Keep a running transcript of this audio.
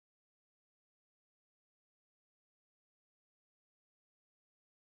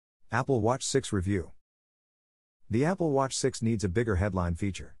Apple Watch 6 Review. The Apple Watch 6 needs a bigger headline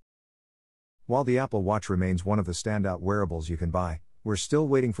feature. While the Apple Watch remains one of the standout wearables you can buy, we're still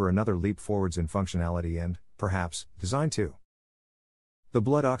waiting for another leap forwards in functionality and, perhaps, design too. The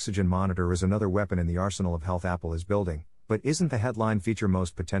blood oxygen monitor is another weapon in the arsenal of health Apple is building, but isn't the headline feature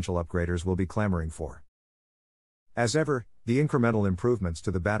most potential upgraders will be clamoring for. As ever, the incremental improvements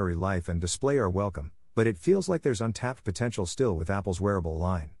to the battery life and display are welcome, but it feels like there's untapped potential still with Apple's wearable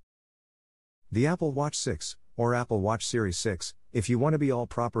line. The Apple Watch 6, or Apple Watch Series 6, if you want to be all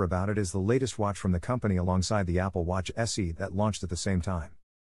proper about it, is the latest watch from the company alongside the Apple Watch SE that launched at the same time.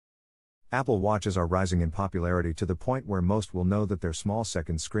 Apple Watches are rising in popularity to the point where most will know that they're small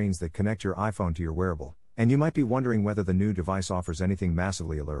second screens that connect your iPhone to your wearable, and you might be wondering whether the new device offers anything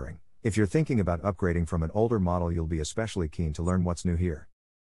massively alluring. If you're thinking about upgrading from an older model, you'll be especially keen to learn what's new here.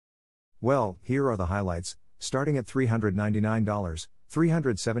 Well, here are the highlights, starting at $399,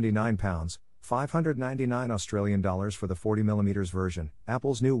 £379, $599 for the 40mm version.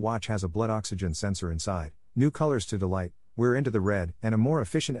 Apple's new watch has a blood oxygen sensor inside, new colors to delight, we're into the red, and a more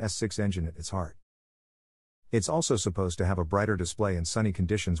efficient S6 engine at its heart. It's also supposed to have a brighter display in sunny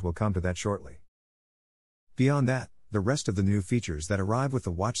conditions. We'll come to that shortly. Beyond that, the rest of the new features that arrive with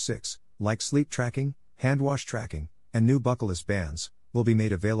the Watch 6, like sleep tracking, hand wash tracking, and new buckleless bands, will be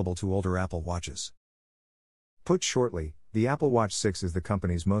made available to older Apple Watches. Put shortly, the Apple Watch 6 is the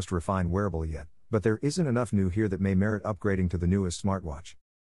company's most refined wearable yet, but there isn't enough new here that may merit upgrading to the newest smartwatch.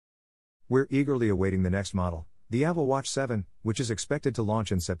 We're eagerly awaiting the next model, the Apple Watch 7, which is expected to launch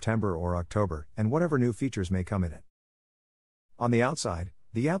in September or October, and whatever new features may come in it. On the outside,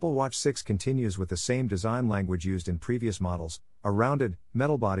 the Apple Watch 6 continues with the same design language used in previous models, a rounded,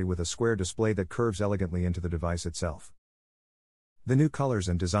 metal body with a square display that curves elegantly into the device itself. The new colors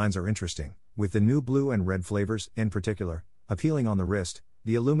and designs are interesting, with the new blue and red flavors, in particular, appealing on the wrist,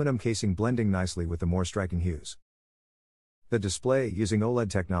 the aluminum casing blending nicely with the more striking hues. The display, using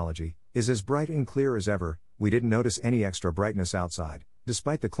OLED technology, is as bright and clear as ever. We didn't notice any extra brightness outside,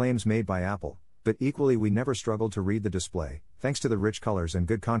 despite the claims made by Apple, but equally we never struggled to read the display, thanks to the rich colors and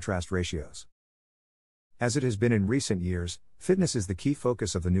good contrast ratios. As it has been in recent years, fitness is the key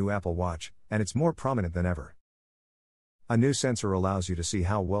focus of the new Apple Watch, and it's more prominent than ever. A new sensor allows you to see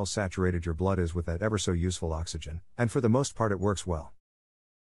how well saturated your blood is with that ever so useful oxygen, and for the most part it works well.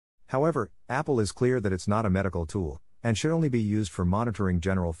 However, Apple is clear that it's not a medical tool, and should only be used for monitoring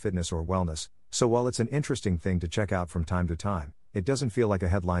general fitness or wellness, so while it's an interesting thing to check out from time to time, it doesn't feel like a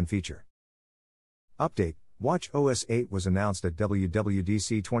headline feature. Update: Watch OS 8 was announced at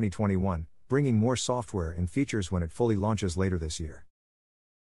WWDC 2021, bringing more software and features when it fully launches later this year.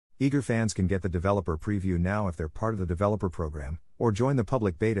 Eager fans can get the developer preview now if they're part of the developer program, or join the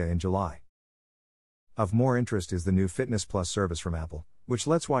public beta in July. Of more interest is the new Fitness Plus service from Apple, which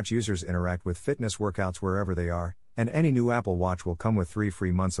lets watch users interact with fitness workouts wherever they are, and any new Apple Watch will come with 3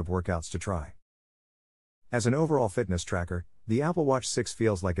 free months of workouts to try. As an overall fitness tracker, the Apple Watch 6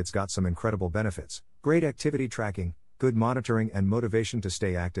 feels like it's got some incredible benefits: great activity tracking, good monitoring and motivation to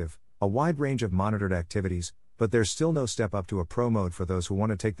stay active, a wide range of monitored activities, but there's still no step up to a pro mode for those who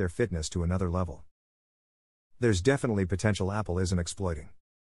want to take their fitness to another level. There's definitely potential Apple isn't exploiting.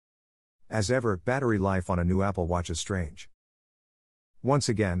 As ever, battery life on a new Apple Watch is strange. Once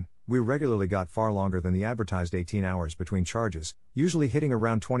again, we regularly got far longer than the advertised 18 hours between charges, usually hitting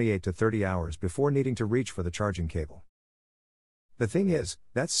around 28 to 30 hours before needing to reach for the charging cable. The thing is,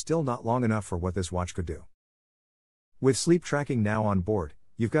 that's still not long enough for what this watch could do. With sleep tracking now on board,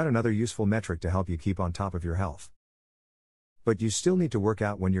 you've got another useful metric to help you keep on top of your health. But you still need to work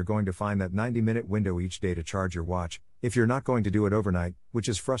out when you're going to find that 90-minute window each day to charge your watch, if you're not going to do it overnight, which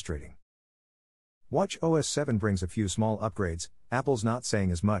is frustrating. Watch OS 7 brings a few small upgrades. Apple's not saying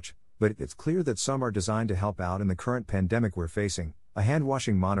as much, but it's clear that some are designed to help out in the current pandemic we're facing. A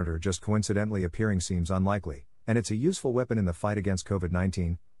hand-washing monitor just coincidentally appearing seems unlikely, and it's a useful weapon in the fight against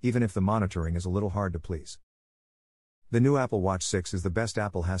COVID-19, even if the monitoring is a little hard to please. The new Apple Watch 6 is the best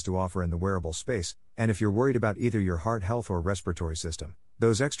Apple has to offer in the wearable space, and if you're worried about either your heart health or respiratory system,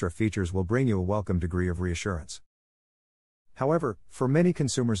 those extra features will bring you a welcome degree of reassurance. However, for many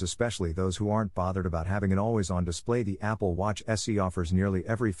consumers, especially those who aren't bothered about having an always-on display, the Apple Watch SE offers nearly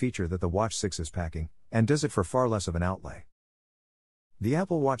every feature that the Watch 6 is packing, and does it for far less of an outlay. The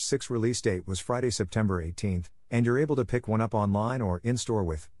Apple Watch 6 release date was Friday, September 18th, and you're able to pick one up online or in-store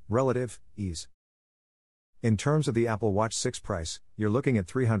with relative ease. In terms of the Apple Watch 6 price, you're looking at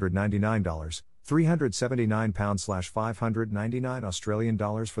 $399, £379/599 Australian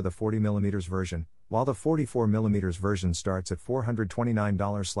dollars for the 40mm version, while the 44mm version starts at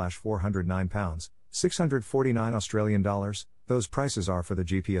 $429/409, £649 Australian dollars, those prices are for the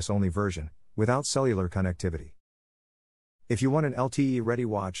GPS-only version, without cellular connectivity. If you want an LTE-ready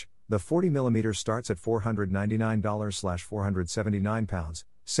watch, the 40mm starts at $499/£479,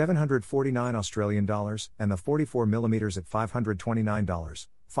 £749, and the 44mm at $529,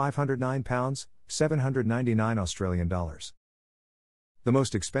 £509, $799. The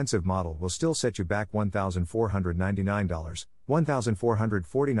most expensive model will still set you back $1,499,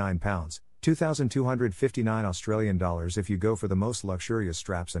 £1,449, $2,259 if you go for the most luxurious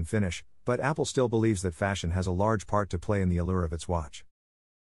straps and finish, but Apple still believes that fashion has a large part to play in the allure of its watch.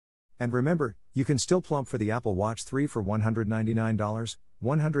 And remember, you can still plump for the Apple Watch 3 for $199,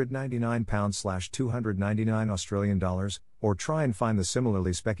 £199/$299, or try and find the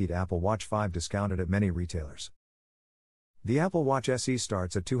similarly spec'd Apple Watch 5 discounted at many retailers. The Apple Watch SE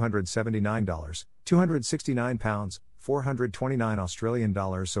starts at $279, £269,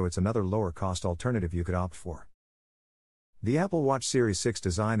 $429, so it's another lower cost alternative you could opt for. The Apple Watch Series 6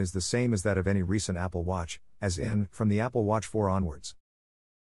 design is the same as that of any recent Apple Watch, as in, from the Apple Watch 4 onwards.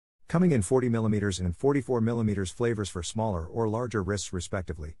 Coming in 40mm and 44mm flavors for smaller or larger wrists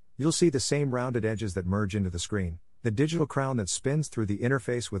respectively, you'll see the same rounded edges that merge into the screen, the digital crown that spins through the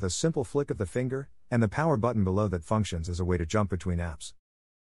interface with a simple flick of the finger, and the power button below that functions as a way to jump between apps.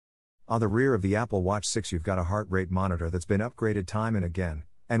 On the rear of the Apple Watch 6 you've got a heart rate monitor that's been upgraded time and again,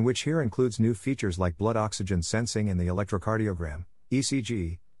 and which here includes new features like blood oxygen sensing and the electrocardiogram,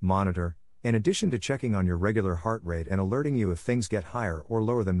 ECG, monitor, in addition to checking on your regular heart rate and alerting you if things get higher or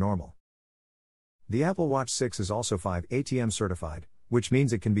lower than normal. The Apple Watch 6 is also 5 ATM certified, which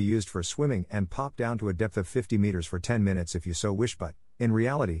means it can be used for swimming and pop down to a depth of 50 meters for 10 minutes if you so wish, but, in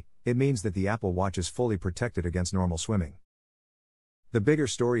reality, it means that the Apple Watch is fully protected against normal swimming. The bigger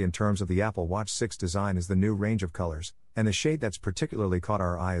story in terms of the Apple Watch 6 design is the new range of colors, and the shade that's particularly caught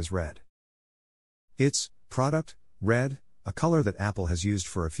our eye is red. It's product red, a color that Apple has used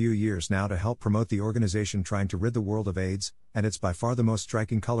for a few years now to help promote the organization trying to rid the world of AIDS, and it's by far the most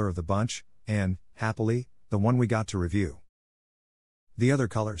striking color of the bunch, and, happily, the one we got to review. The other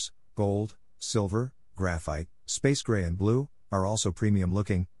colors, gold, silver, graphite, space gray and blue, are also premium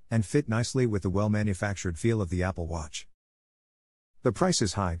looking, and fit nicely with the well-manufactured feel of the Apple Watch. The price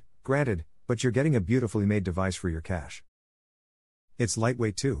is high, granted, but you're getting a beautifully made device for your cash. It's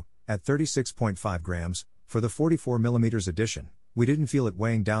lightweight too, at 36.5 grams, for the 44mm edition. We didn't feel it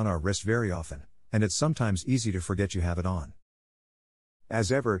weighing down our wrist very often, and it's sometimes easy to forget you have it on.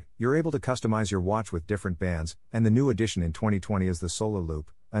 As ever, you're able to customize your watch with different bands, and the new addition in 2020 is the Solo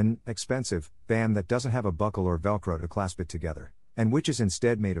Loop, an expensive band that doesn't have a buckle or Velcro to clasp it together, and which is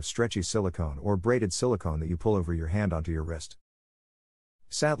instead made of stretchy silicone or braided silicone that you pull over your hand onto your wrist.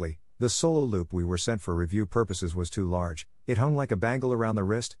 Sadly, the Solo Loop we were sent for review purposes was too large. It hung like a bangle around the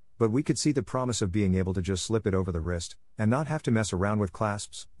wrist, but we could see the promise of being able to just slip it over the wrist, and not have to mess around with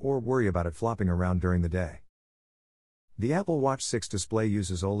clasps, or worry about it flopping around during the day. The Apple Watch 6 display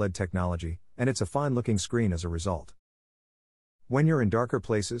uses OLED technology, and it's a fine-looking screen as a result. When you're in darker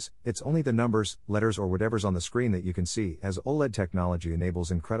places, it's only the numbers, letters or whatever's on the screen that you can see, as OLED technology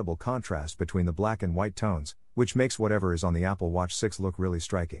enables incredible contrast between the black and white tones, which makes whatever is on the Apple Watch 6 look really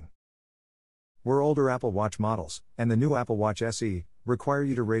striking. We're older Apple Watch models, and the new Apple Watch SE require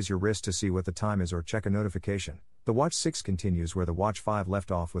you to raise your wrist to see what the time is or check a notification. The Watch 6 continues where the Watch 5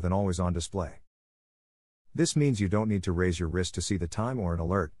 left off with an always-on display. This means you don't need to raise your wrist to see the time or an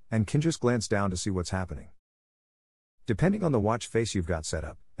alert, and can just glance down to see what's happening. Depending on the watch face you've got set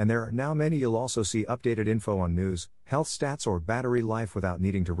up, and there are now many, you'll also see updated info on news, health stats or battery life without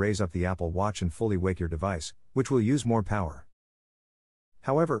needing to raise up the Apple Watch and fully wake your device, which will use more power.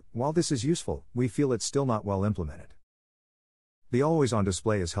 However, while this is useful, we feel it's still not well implemented. The always-on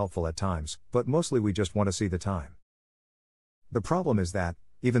display is helpful at times, but mostly we just want to see the time. The problem is that,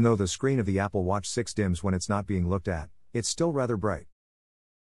 even though the screen of the Apple Watch 6 dims when it's not being looked at, it's still rather bright.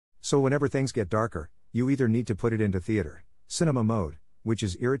 So whenever things get darker, you either need to put it into theater, cinema mode, which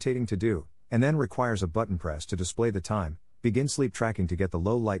is irritating to do, and then requires a button press to display the time, begin sleep tracking to get the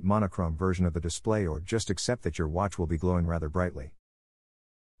low-light monochrome version of the display, or just accept that your watch will be glowing rather brightly.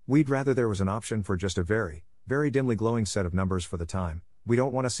 We'd rather there was an option for just a very, very dimly glowing set of numbers for the time. We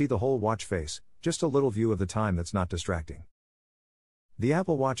don't want to see the whole watch face, just a little view of the time that's not distracting. The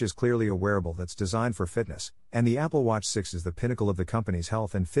Apple Watch is clearly a wearable that's designed for fitness, and the Apple Watch 6 is the pinnacle of the company's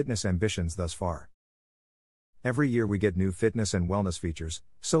health and fitness ambitions thus far. Every year we get new fitness and wellness features,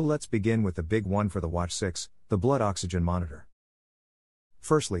 so let's begin with the big one for the Watch 6, the blood oxygen monitor.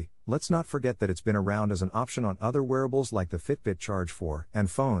 Firstly, let's not forget that it's been around as an option on other wearables like the Fitbit Charge 4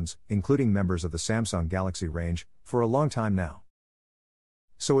 and phones, including members of the Samsung Galaxy range, for a long time now.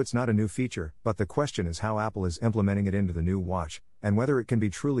 So it's not a new feature, but the question is how Apple is implementing it into the new watch, and whether it can be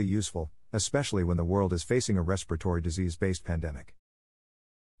truly useful, especially when the world is facing a respiratory disease-based pandemic.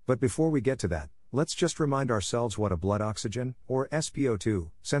 But before we get to that, let's just remind ourselves what a blood oxygen, or SpO2,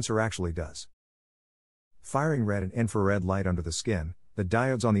 sensor actually does. Firing red and infrared light under the skin, the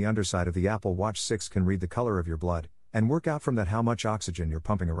diodes on the underside of the Apple Watch 6 can read the color of your blood, and work out from that how much oxygen you're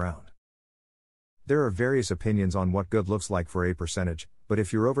pumping around. There are various opinions on what good looks like for a percentage, but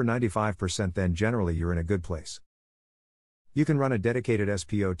if you're over 95%, then generally you're in a good place. You can run a dedicated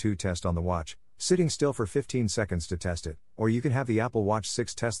SpO2 test on the watch, sitting still for 15 seconds to test it, or you can have the Apple Watch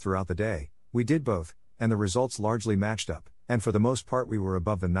 6 test throughout the day. We did both, and the results largely matched up, and for the most part we were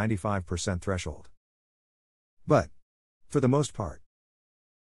above the 95% threshold. But, for the most part,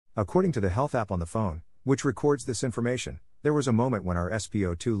 according to the health app on the phone, which records this information, there was a moment when our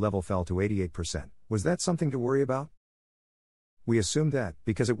SpO2 level fell to 88%. Was that something to worry about? We assumed that,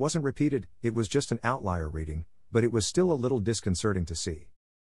 because it wasn't repeated, it was just an outlier reading, but it was still a little disconcerting to see.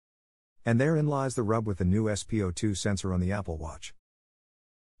 And therein lies the rub with the new SpO2 sensor on the Apple Watch.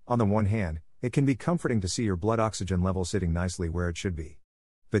 On the one hand, it can be comforting to see your blood oxygen level sitting nicely where it should be.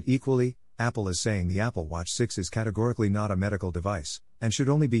 But equally, Apple is saying the Apple Watch 6 is categorically not a medical device, and should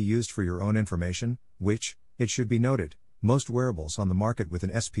only be used for your own information, which, it should be noted, most wearables on the market with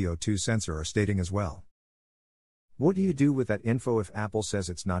an SpO2 sensor are stating as well. What do you do with that info if Apple says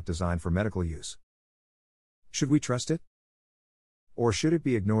it's not designed for medical use? Should we trust it? Or should it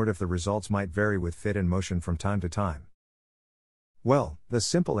be ignored if the results might vary with fit and motion from time to time? Well, the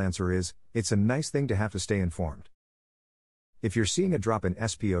simple answer is, it's a nice thing to have to stay informed. If you're seeing a drop in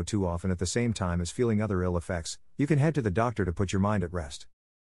SpO2 often at the same time as feeling other ill effects, you can head to the doctor to put your mind at rest.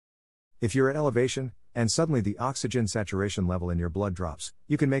 If you're at elevation, and suddenly the oxygen saturation level in your blood drops,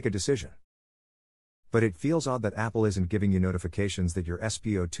 you can make a decision. But it feels odd that Apple isn't giving you notifications that your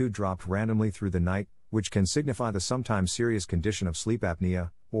SpO2 dropped randomly through the night, which can signify the sometimes serious condition of sleep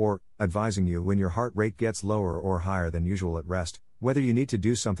apnea, or advising you when your heart rate gets lower or higher than usual at rest, whether you need to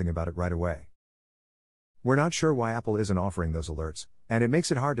do something about it right away. We're not sure why Apple isn't offering those alerts, and it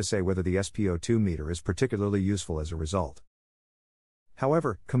makes it hard to say whether the SpO2 meter is particularly useful as a result.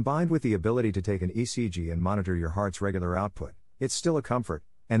 However, combined with the ability to take an ECG and monitor your heart's regular output, it's still a comfort,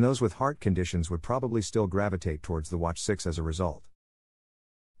 and those with heart conditions would probably still gravitate towards the Watch 6 as a result.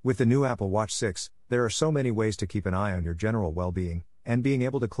 With the new Apple Watch 6, there are so many ways to keep an eye on your general well-being, and being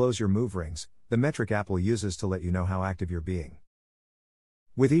able to close your move rings, the metric Apple uses to let you know how active you're being.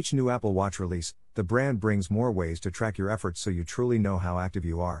 With each new Apple Watch release, the brand brings more ways to track your efforts so you truly know how active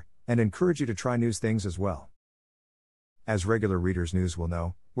you are, and encourage you to try new things as well. As regular readers news will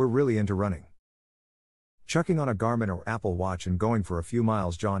know, we're really into running. Chucking on a Garmin or Apple Watch and going for a few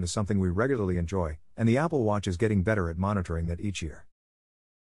miles jaunt is something we regularly enjoy, and the Apple Watch is getting better at monitoring that each year.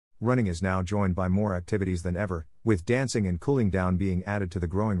 Running is now joined by more activities than ever, with dancing and cooling down being added to the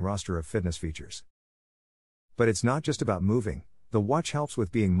growing roster of fitness features. But it's not just about moving. The watch helps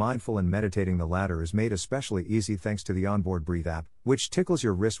with being mindful, and meditating. The latter is made especially easy thanks to the onboard Breathe app, which tickles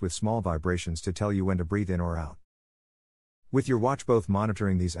your wrist with small vibrations to tell you when to breathe in or out. With your watch both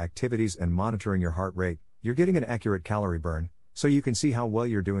monitoring these activities and monitoring your heart rate, you're getting an accurate calorie burn, so you can see how well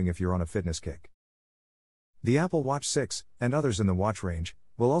you're doing if you're on a fitness kick. The Apple Watch 6, and others in the watch range,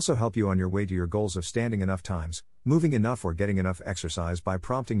 will also help you on your way to your goals of standing enough times, moving enough, or getting enough exercise by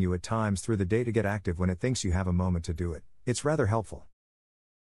prompting you at times through the day to get active when it thinks you have a moment to do it. It's rather helpful.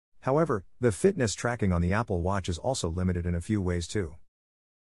 However, the fitness tracking on the Apple Watch is also limited in a few ways too.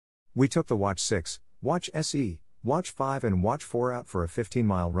 We took the Watch 6, Watch SE, Watch 5 and Watch 4 out for a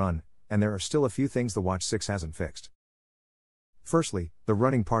 15-mile run, and there are still a few things the Watch 6 hasn't fixed. Firstly, the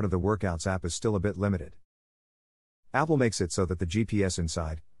running part of the Workouts app is still a bit limited. Apple makes it so that the GPS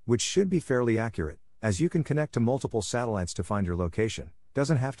inside, which should be fairly accurate, as you can connect to multiple satellites to find your location,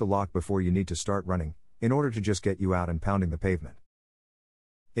 doesn't have to lock before you need to start running, in order to just get you out and pounding the pavement.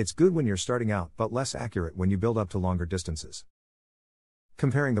 It's good when you're starting out, but less accurate when you build up to longer distances.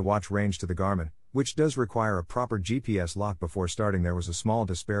 Comparing the watch range to the Garmin, which does require a proper GPS lock before starting, there was a small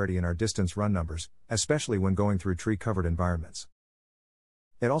disparity in our distance run numbers, especially when going through tree-covered environments.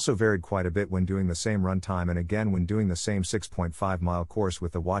 It also varied quite a bit when doing the same run time, and again when doing the same 6.5-mile course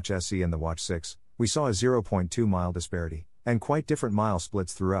with the Watch SE and the Watch 6, we saw a 0.2-mile disparity, and quite different mile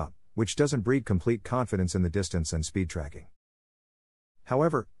splits throughout, which doesn't breed complete confidence in the distance and speed tracking.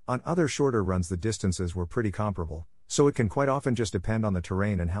 However, on other shorter runs the distances were pretty comparable, so it can quite often just depend on the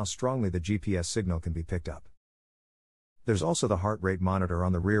terrain and how strongly the GPS signal can be picked up. There's also the heart rate monitor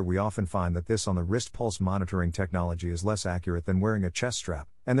on the rear. We often find that this on the wrist pulse monitoring technology is less accurate than wearing a chest strap,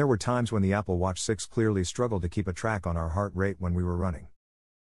 and there were times when the Apple Watch 6 clearly struggled to keep a track on our heart rate when we were running.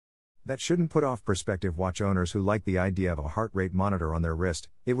 That shouldn't put off prospective watch owners who like the idea of a heart rate monitor on their wrist.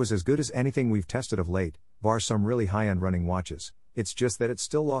 It was as good as anything we've tested of late, bar some really high-end running watches. It's just that it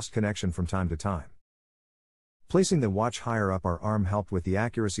still lost connection from time to time. Placing the watch higher up our arm helped with the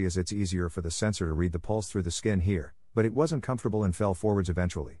accuracy, as it's easier for the sensor to read the pulse through the skin here, but it wasn't comfortable and fell forwards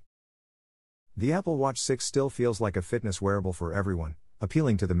eventually. The Apple Watch 6 still feels like a fitness wearable for everyone,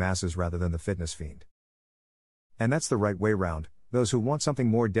 appealing to the masses rather than the fitness fiend. And that's the right way round. Those who want something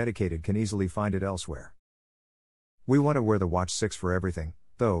more dedicated can easily find it elsewhere. We want to wear the Watch 6 for everything,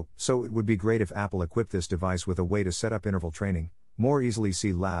 though, so it would be great if Apple equipped this device with a way to set up interval training, more easily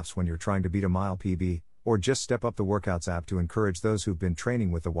see laps when you're trying to beat a mile PB, or just step up the workouts app to encourage those who've been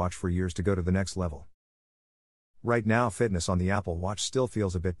training with the watch for years to go to the next level. Right now, fitness on the Apple Watch still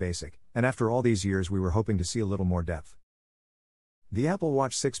feels a bit basic, and after all these years we were hoping to see a little more depth. The Apple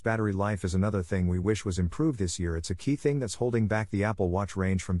Watch 6 battery life is another thing we wish was improved this year. It's a key thing that's holding back the Apple Watch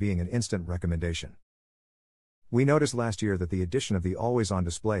range from being an instant recommendation. We noticed last year that the addition of the always-on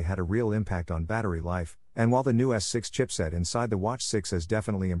display had a real impact on battery life, and while the new S6 chipset inside the Watch 6 has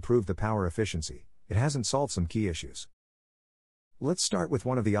definitely improved the power efficiency, it hasn't solved some key issues. Let's start with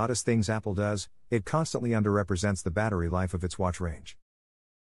one of the oddest things Apple does: it constantly underrepresents the battery life of its watch range.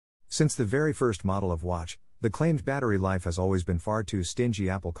 Since the very first model of watch, the claimed battery life has always been far too stingy.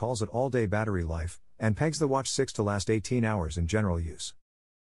 Apple calls it all-day battery life, and pegs the Watch 6 to last 18 hours in general use.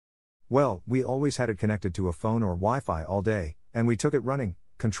 Well, we always had it connected to a phone or Wi-Fi all day, and we took it running,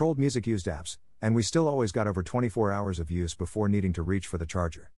 controlled music, used apps, and we still always got over 24 hours of use before needing to reach for the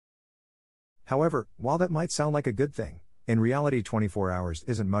charger. However, while that might sound like a good thing, in reality 24 hours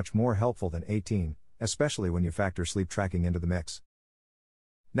isn't much more helpful than 18, especially when you factor sleep tracking into the mix.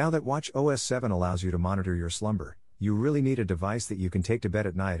 Now that watchOS 7 allows you to monitor your slumber, you really need a device that you can take to bed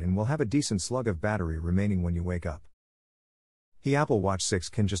at night and will have a decent slug of battery remaining when you wake up. The Apple Watch 6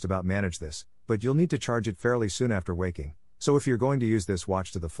 can just about manage this, but you'll need to charge it fairly soon after waking, so if you're going to use this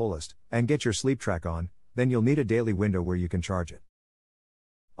watch to the fullest, and get your sleep track on, then you'll need a daily window where you can charge it.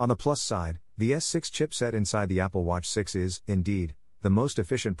 On the plus side, the S6 chipset inside the Apple Watch 6 is, indeed, the most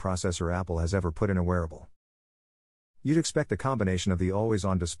efficient processor Apple has ever put in a wearable. You'd expect the combination of the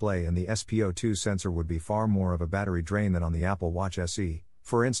always-on display and the SpO2 sensor would be far more of a battery drain than on the Apple Watch SE,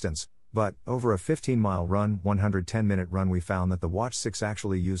 for instance, but, over a 15-mile run, 110-minute run, we found that the Watch 6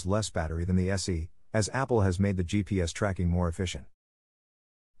 actually used less battery than the SE, as Apple has made the GPS tracking more efficient.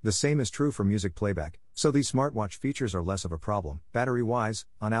 The same is true for music playback, so these smartwatch features are less of a problem, battery-wise,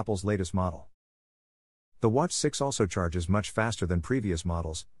 on Apple's latest model. The Watch 6 also charges much faster than previous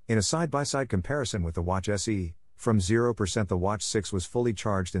models. In a side-by-side comparison with the Watch SE, from 0% the Watch 6 was fully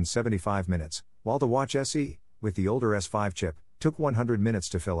charged in 75 minutes, while the Watch SE, with the older S5 chip, took 100 minutes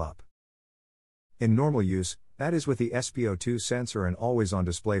to fill up. In normal use, that is with the SpO2 sensor and always-on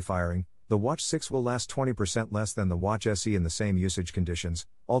display firing, the Watch 6 will last 20% less than the Watch SE in the same usage conditions,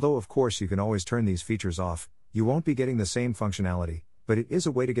 although of course you can always turn these features off. You won't be getting the same functionality, but it is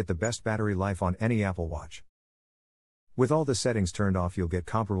a way to get the best battery life on any Apple Watch. With all the settings turned off, you'll get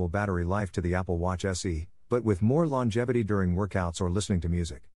comparable battery life to the Apple Watch SE, but with more longevity during workouts or listening to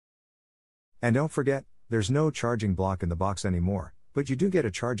music. And don't forget, there's no charging block in the box anymore, but you do get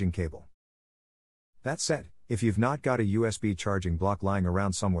a charging cable. That said, if you've not got a USB charging block lying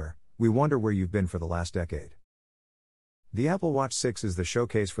around somewhere, we wonder where you've been for the last decade. The Apple Watch 6 is the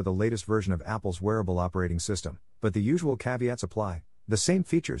showcase for the latest version of Apple's wearable operating system, but the usual caveats apply. The same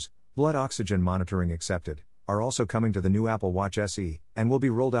features, blood oxygen monitoring accepted, are also coming to the new Apple Watch SE, and will be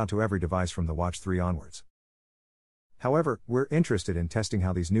rolled out to every device from the Watch 3 onwards. However, we're interested in testing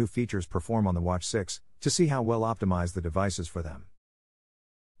how these new features perform on the Watch 6, to see how well optimized the device is for them.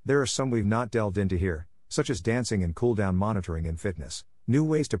 There are some we've not delved into here, such as dancing and cool-down monitoring in fitness, new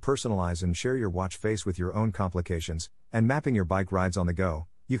ways to personalize and share your watch face with your own complications, and mapping your bike rides on the go.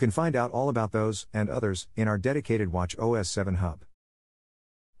 You can find out all about those, and others, in our dedicated watchOS 7 hub.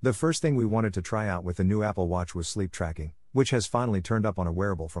 The first thing we wanted to try out with the new Apple Watch was sleep tracking, which has finally turned up on a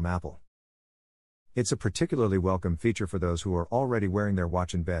wearable from Apple. It's a particularly welcome feature for those who are already wearing their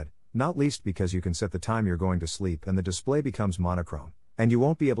watch in bed, not least because you can set the time you're going to sleep and the display becomes monochrome, and you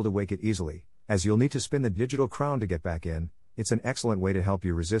won't be able to wake it easily, as you'll need to spin the digital crown to get back in. It's an excellent way to help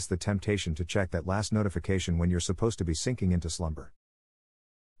you resist the temptation to check that last notification when you're supposed to be sinking into slumber.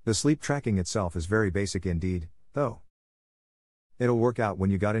 The sleep tracking itself is very basic indeed, though. It'll work out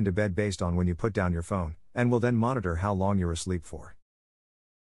when you got into bed based on when you put down your phone, and will then monitor how long you're asleep for.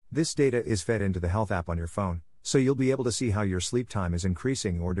 This data is fed into the Health app on your phone, so you'll be able to see how your sleep time is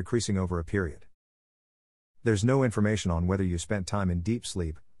increasing or decreasing over a period. There's no information on whether you spent time in deep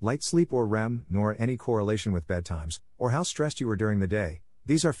sleep, light sleep or REM, nor any correlation with bedtimes, or how stressed you were during the day.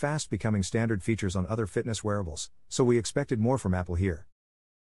 These are fast becoming standard features on other fitness wearables, so we expected more from Apple here.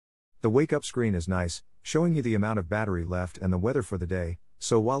 The wake-up screen is nice, showing you the amount of battery left and the weather for the day,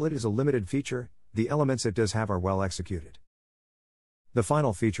 so while it is a limited feature, the elements it does have are well executed. The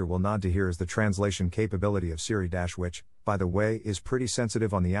final feature we'll nod to here is the translation capability of Siri which, by the way, is pretty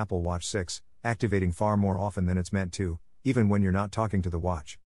sensitive on the Apple Watch 6, activating far more often than it's meant to, even when you're not talking to the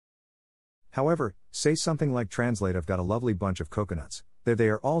watch. However, say something like translate I've got a lovely bunch of coconuts, there they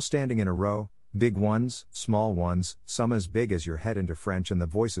are all standing in a row, big ones, small ones, some as big as your head into French, and the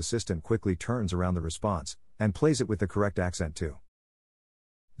voice assistant quickly turns around the response, and plays it with the correct accent too.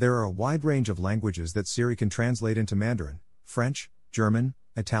 There are a wide range of languages that Siri can translate into Mandarin, French, German,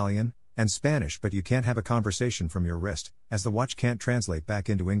 Italian, and Spanish, but you can't have a conversation from your wrist, as the watch can't translate back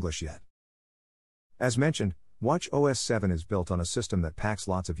into English yet. As mentioned, Watch OS 7 is built on a system that packs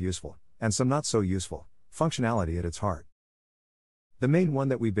lots of useful, and some not so useful, functionality at its heart. The main one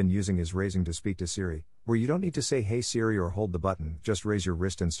that we've been using is raising to speak to Siri, where you don't need to say "Hey Siri" or hold the button, just raise your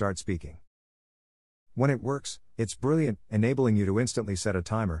wrist and start speaking. When it works, it's brilliant, enabling you to instantly set a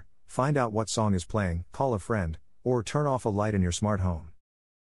timer, find out what song is playing, call a friend, or turn off a light in your smart home.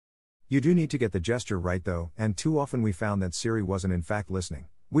 You do need to get the gesture right though, and too often we found that Siri wasn't in fact listening,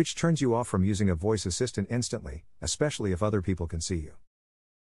 which turns you off from using a voice assistant instantly, especially if other people can see you.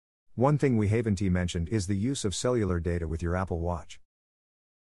 One thing we haven't mentioned is the use of cellular data with your Apple Watch.